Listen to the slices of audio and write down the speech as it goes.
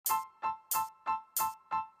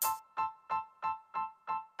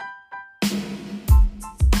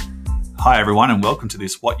Hi everyone, and welcome to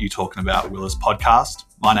this What You Talking About Willis podcast.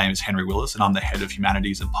 My name is Henry Willis and I'm the Head of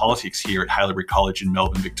Humanities and Politics here at Haileybury College in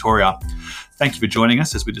Melbourne, Victoria. Thank you for joining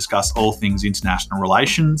us as we discuss all things international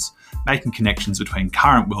relations, making connections between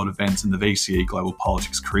current world events and the VCE Global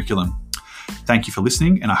Politics curriculum. Thank you for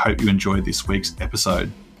listening and I hope you enjoyed this week's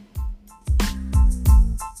episode.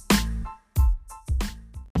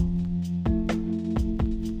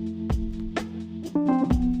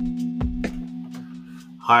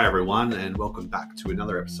 Hi everyone, and welcome back to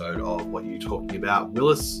another episode of What You Talking About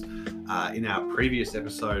Willis. In our previous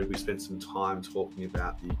episode, we spent some time talking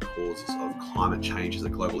about the causes of climate change as a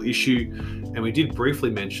global issue, and we did briefly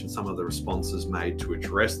mention some of the responses made to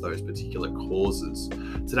address those particular causes.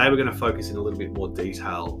 Today, we're going to focus in a little bit more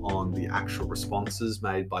detail on the actual responses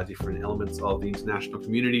made by different elements of the international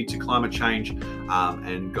community to climate change,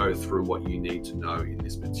 and go through what you need to know in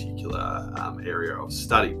this particular area of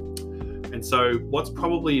study. And so what's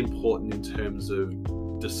probably important in terms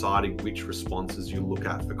of deciding which responses you look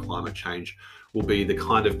at for climate change will be the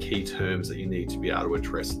kind of key terms that you need to be able to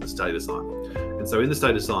address in the study design. And so in the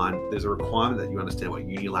study design, there's a requirement that you understand what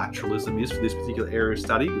unilateralism is for this particular area of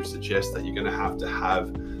study, which suggests that you're going to have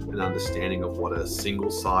an understanding of what a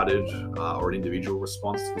single-sided or an individual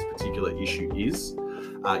response to this particular issue is.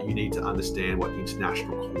 You need to understand what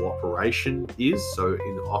international cooperation is. So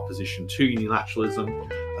in opposition to unilateralism,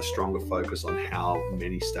 a stronger focus on how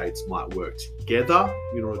many states might work together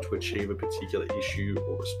in order to achieve a particular issue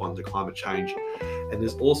or respond to climate change. And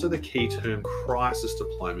there's also the key term crisis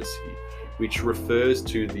diplomacy, which refers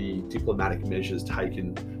to the diplomatic measures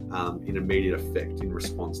taken in immediate effect in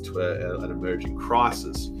response to an emerging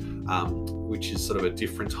crisis, which is sort of a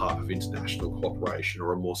different type of international cooperation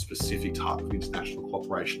or a more specific type of international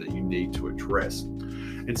cooperation that you need to address.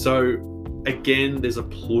 And so, again, there's a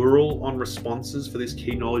plural on responses for this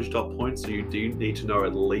key knowledge dot point, so you do need to know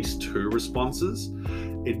at least 2 responses.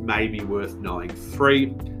 It may be worth knowing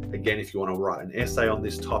 3. Again, if you want to write an essay on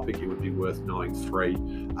this topic, it would be worth knowing 3.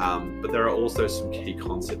 But there are also some key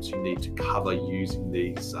concepts you need to cover using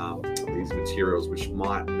these materials, which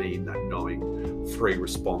might mean that knowing 3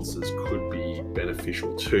 responses could be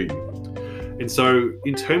beneficial to you. And so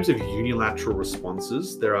in terms of unilateral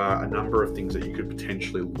responses, there are a number of things that you could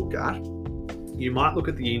potentially look at. You might look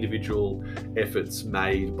at the individual efforts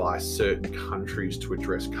made by certain countries to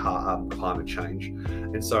address climate change.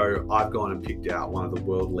 And so I've gone and picked out one of the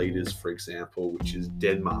world leaders, for example, which is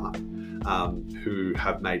Denmark, who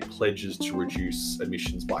have made pledges to reduce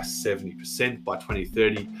emissions by 70% by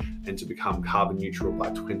 2030 and to become carbon neutral by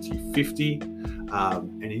 2050.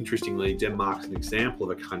 And interestingly, Denmark's an example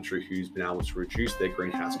of a country who's been able to reduce their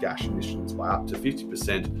greenhouse gas emissions by up to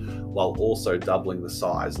 50% while also doubling the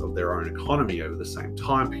size of their own economy over the same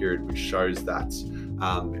time period, which shows that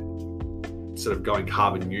sort of going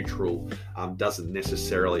carbon neutral doesn't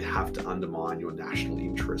necessarily have to undermine your national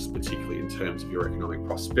interests, particularly in terms of your economic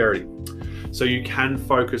prosperity. So you can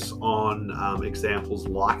focus on examples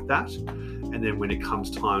like that. And then when it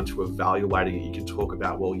comes time to evaluating it, you can talk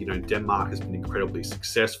about, well, Denmark has been incredibly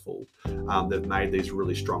successful. They've made these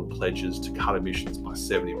really strong pledges to cut emissions by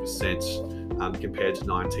 70% compared to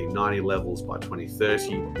 1990 levels by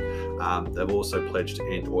 2030. They've also pledged to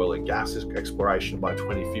end oil and gas exploration by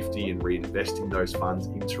 2050 and reinvesting those funds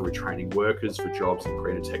into retraining workers for jobs in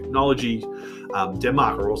greener technology.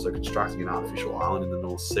 Denmark are also constructing an artificial island in the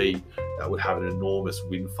North Sea that would have an enormous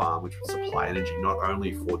wind farm which would supply energy not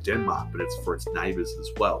only for Denmark, but it's for its neighbours as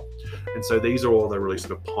well. And so these are all the really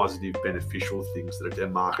sort of positive, beneficial things that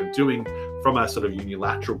Denmark are doing from a sort of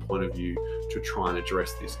unilateral point of view to try and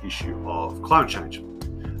address this issue of climate change.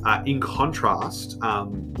 In contrast,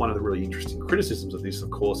 one of the really interesting criticisms of this, of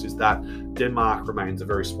course, is that Denmark remains a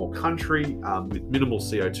very small country with minimal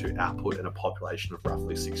CO2 output and a population of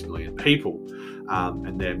roughly 6 million people.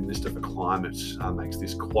 And their Minister for Climate makes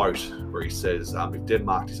this quote where he says, if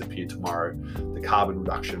Denmark disappeared tomorrow, the carbon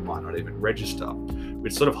reduction might not even register,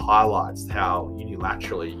 which sort of highlights how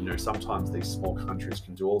unilaterally, sometimes these small countries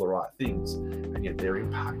can do all the right things, and yet their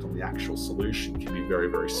impact on the actual solution can be very,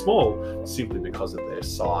 very small simply because of their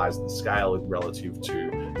size and scale relative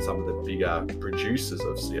to some of the bigger producers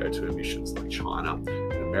of CO2 emissions like China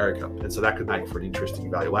and America. And so that could make for an interesting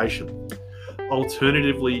evaluation.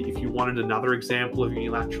 Alternatively, if you wanted another example of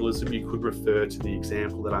unilateralism, you could refer to the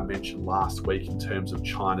example that I mentioned last week in terms of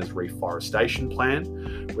China's reforestation plan,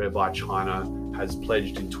 whereby China has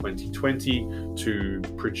pledged in 2020 to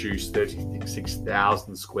produce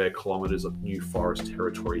 36,000 square kilometres of new forest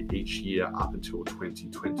territory each year up until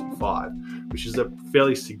 2025, which is a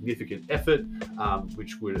fairly significant effort,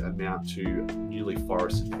 which would amount to a newly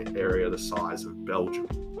forested area the size of Belgium.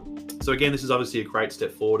 So again, this is obviously a great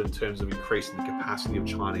step forward in terms of increasing the capacity of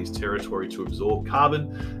Chinese territory to absorb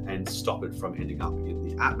carbon and stop it from ending up in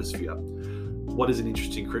the atmosphere. What is an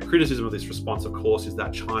interesting criticism of this response, of course, is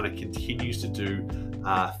that China continues to do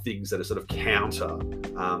things that are sort of counter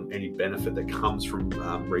any benefit that comes from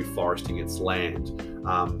reforesting its land.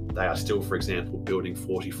 They are still, for example, building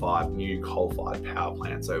 45 new coal-fired power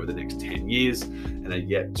plants over the next 10 years and are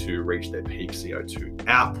yet to reach their peak CO2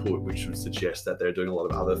 output, which would suggest that they're doing a lot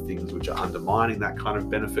of other things which are undermining that kind of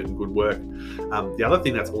benefit and good work. The other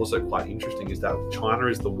thing that's also quite interesting is that China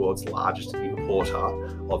is the world's largest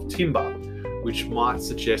importer of timber, which might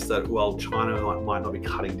suggest that, well, China might not be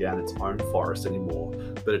cutting down its own forest anymore,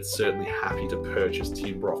 but it's certainly happy to purchase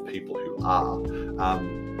timber off people who are.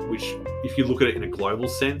 Which, if you look at it in a global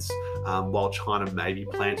sense, while China may be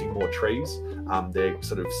planting more trees, their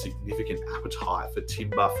sort of significant appetite for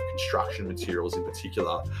timber, for construction materials in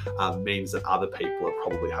particular, means that other people are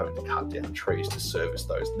probably having to cut down trees to service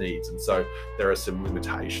those needs. And so there are some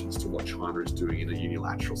limitations to what China is doing in a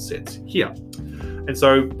unilateral sense here. And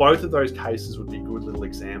so both of those cases would be good little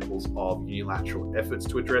examples of unilateral efforts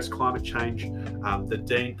to address climate change.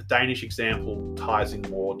 The Danish example ties in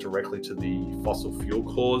more directly to the fossil fuel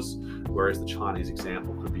cause, whereas the Chinese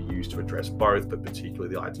example could be used to address both, but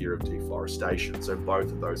particularly the idea of deforestation. So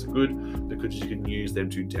both of those are good because you can use them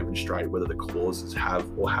to demonstrate whether the causes have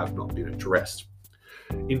or have not been addressed.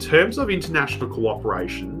 In terms of international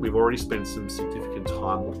cooperation, we've already spent some significant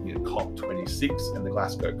time looking at COP26 and the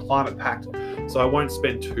Glasgow Climate Pact, so I won't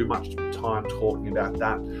spend too much time talking about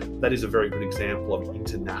that. That is a very good example of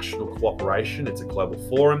international cooperation. It's a global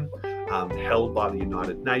forum held by the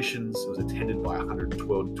United Nations. It was attended by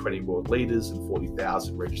 120 world leaders and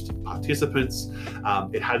 40,000 registered participants.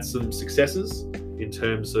 It had some successes in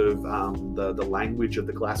terms of the language of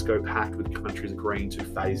the Glasgow Pact, with countries agreeing to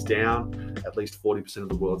phase down at least 40% of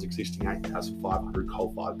the world's existing 8,500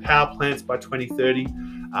 coal-fired power plants by 2030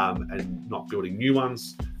 and not building new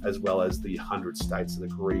ones, as well as the 100 states that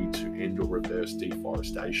agreed to end or reverse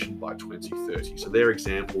deforestation by 2030. So they're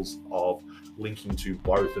examples of linking to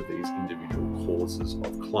both of these individual causes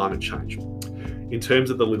of climate change. In terms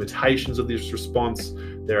of the limitations of this response,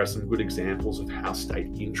 there are some good examples of how state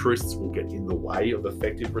interests will get in the way of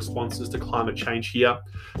effective responses to climate change here.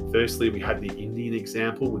 Firstly, we had the Indian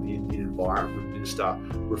example with the Indian Environment Minister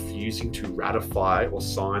refusing to ratify or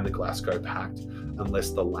sign the Glasgow Pact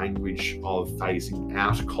unless the language of phasing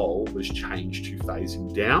out coal was changed to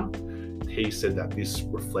phasing down. He said that this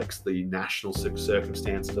reflects the national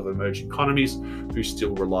circumstances of emerging economies who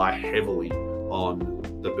still rely heavily on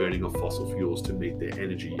the burning of fossil fuels to meet their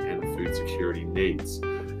energy and food security needs.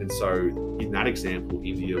 And so in that example,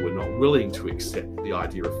 India were not willing to accept the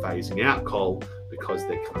idea of phasing out coal because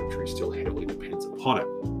their country still heavily depends upon it.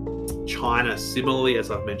 China, similarly, as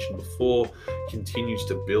I've mentioned before, continues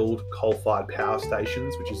to build coal-fired power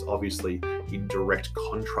stations, which is obviously in direct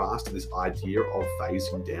contrast to this idea of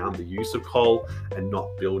phasing down the use of coal and not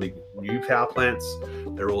building new power plants.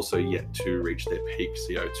 They're also yet to reach their peak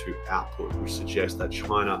CO2 output, which suggests that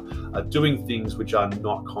China are doing things which are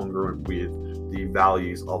not congruent with the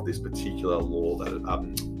values of this particular law,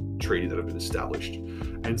 treaty that have been established.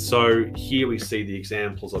 And so here we see the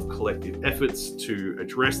examples of collective efforts to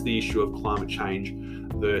address the issue of climate change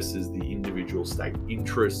versus the individual state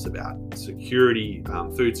interests about security,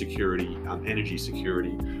 food security, energy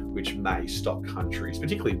security, which may stop countries,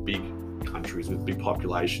 particularly big countries with big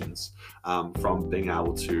populations, from being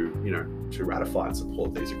able to ratify and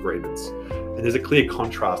support these agreements. And there's a clear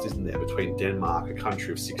contrast, isn't there, between Denmark, a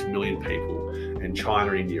country of 6 million people, and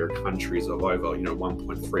China and India are countries of over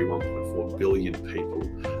 1.3, 1.4 billion people.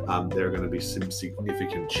 There are going to be some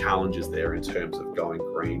significant challenges there in terms of going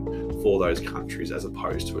green for those countries, as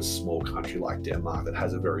opposed to a small country like Denmark that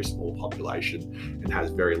has a very small population and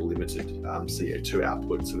has very limited CO2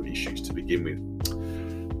 output sort of issues to begin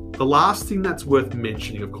with. The last thing that's worth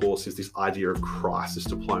mentioning, of course, is this idea of crisis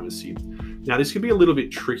diplomacy. Now, this can be a little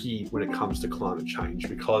bit tricky when it comes to climate change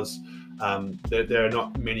because there are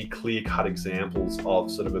not many clear-cut examples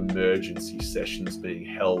of sort of emergency sessions being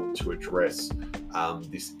held to address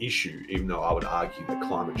this issue, even though I would argue that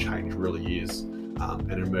climate change really is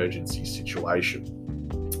an emergency situation.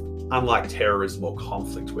 Unlike terrorism or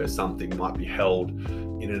conflict, where something might be held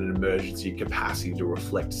in an emergency capacity to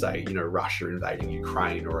reflect, say, Russia invading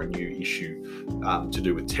Ukraine or a new issue to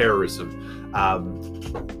do with terrorism,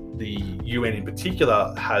 the UN in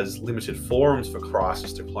particular has limited forums for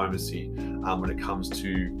crisis diplomacy when it comes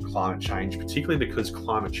to climate change, particularly because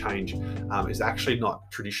climate change is actually not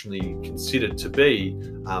traditionally considered to be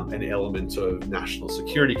an element of national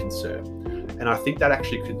security concern. And I think that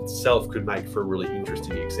actually could make for a really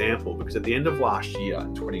interesting example, because at the end of last year,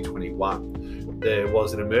 in 2021, there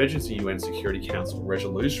was an emergency UN Security Council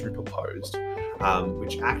resolution proposed,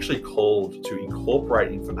 which actually called to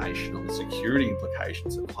incorporate information on the security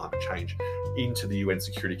implications of climate change into the UN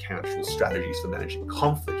Security Council strategies for managing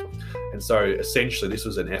conflict. And so essentially this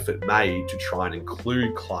was an effort made to try and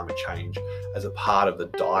include climate change as a part of the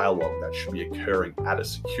dialogue that should be occurring at a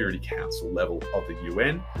Security Council level of the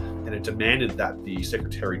UN. And it demanded that the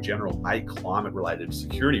Secretary General make climate-related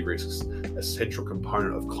security risks a central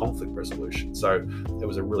component of conflict resolution. So it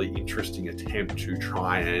was a really interesting attempt to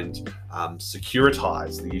try and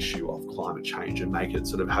securitize the issue of climate change and make it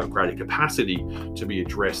sort of have greater capacity to be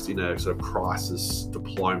addressed in a sort of crisis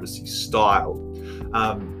diplomacy style.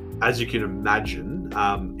 As you can imagine,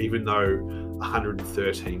 even though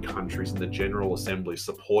 113 countries in the General Assembly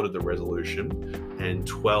supported the resolution and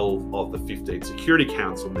 12 of the 15 Security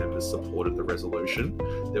Council members supported the resolution,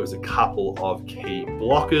 there was a couple of key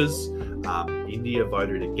blockers. India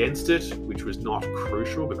voted against it, which was not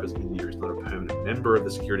crucial because India is not a permanent member of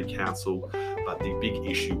the Security Council, but the big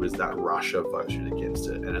issue was that Russia voted against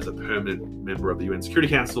it. And as a permanent member of the UN Security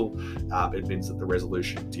Council, it means that the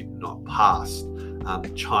resolution did not pass.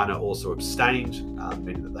 China also abstained,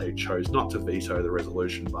 meaning that they chose not to veto the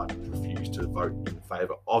resolution but refused to vote in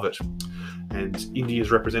favour of it. And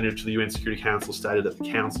India's representative to the UN Security Council stated that the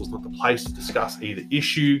Council is not the place to discuss either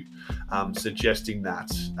issue, suggesting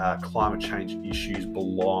that climate change issues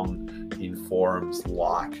belong in forums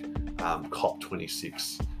like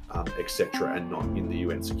COP26, etc., and not in the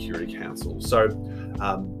UN Security Council. So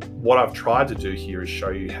what I've tried to do here is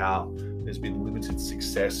show you how there's been limited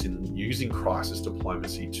success in using crisis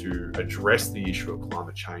diplomacy to address the issue of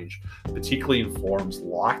climate change, particularly in forums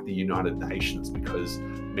like the United Nations, because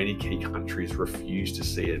many key countries refuse to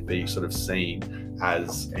see it be sort of seen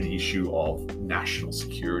as an issue of national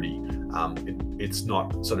security. It's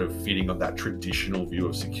not sort of fitting of that traditional view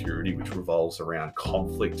of security, which revolves around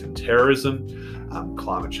conflict and terrorism.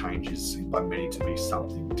 Climate change is seen by many to be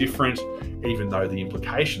something different, even though the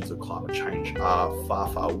implications of climate change are far,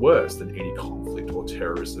 far worse than any conflict or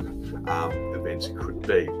terrorism event could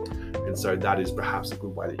be. And so that is perhaps a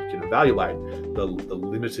good way that you can evaluate the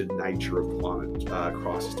limited nature of climate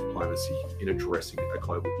crisis diplomacy in addressing a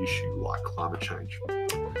global issue like climate change.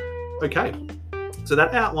 Okay, so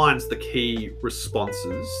that outlines the key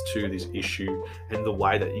responses to this issue and the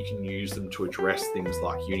way that you can use them to address things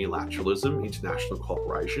like unilateralism, international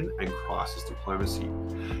cooperation, and crisis diplomacy.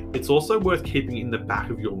 It's also worth keeping in the back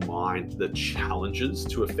of your mind the challenges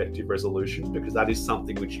to effective resolution, because that is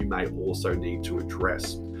something which you may also need to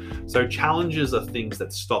address. So challenges are things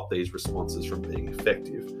that stop these responses from being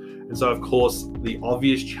effective. And so, of course, the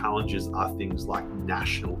obvious challenges are things like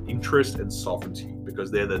national interest and sovereignty,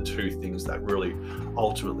 because they're the two things that really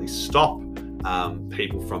ultimately stop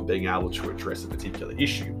people from being able to address a particular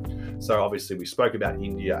issue. So obviously we spoke about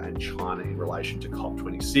India and China in relation to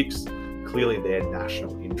COP26. Clearly their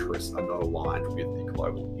national interests are not aligned with the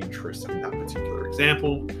global interests in that particular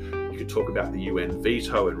example. You could talk about the UN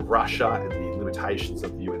veto in Russia and the limitations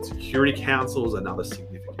of the UN Security Council as another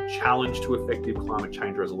significant challenge to effective climate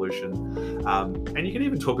change resolution. And you can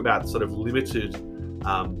even talk about sort of limited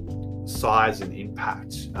size and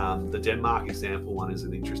impact. The Denmark example one is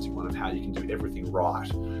an interesting one of how you can do everything right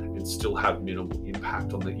and still have minimal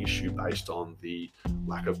impact on the issue based on the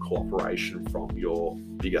lack of cooperation from your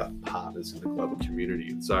bigger partners in the global community.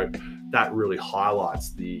 And so that really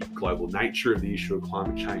highlights the global nature of the issue of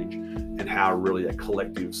climate change and how really a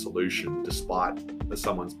collective solution, despite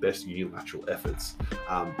someone's best unilateral efforts,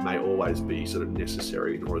 may always be sort of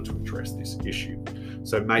necessary in order to address this issue.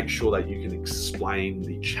 So make sure that you can explain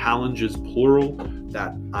the challenges, plural,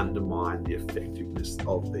 that undermine the effectiveness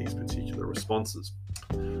of these particular responses.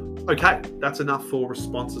 Okay, that's enough for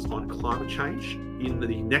responses on climate change. In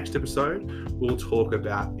the next episode, we'll talk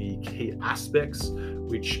about the key aspects,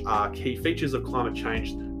 which are key features of climate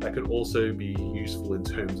change that could also be useful in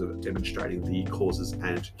terms of demonstrating the causes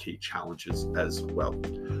and key challenges as well.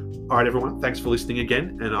 All right, everyone, thanks for listening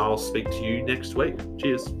again, and I'll speak to you next week.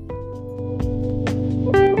 Cheers.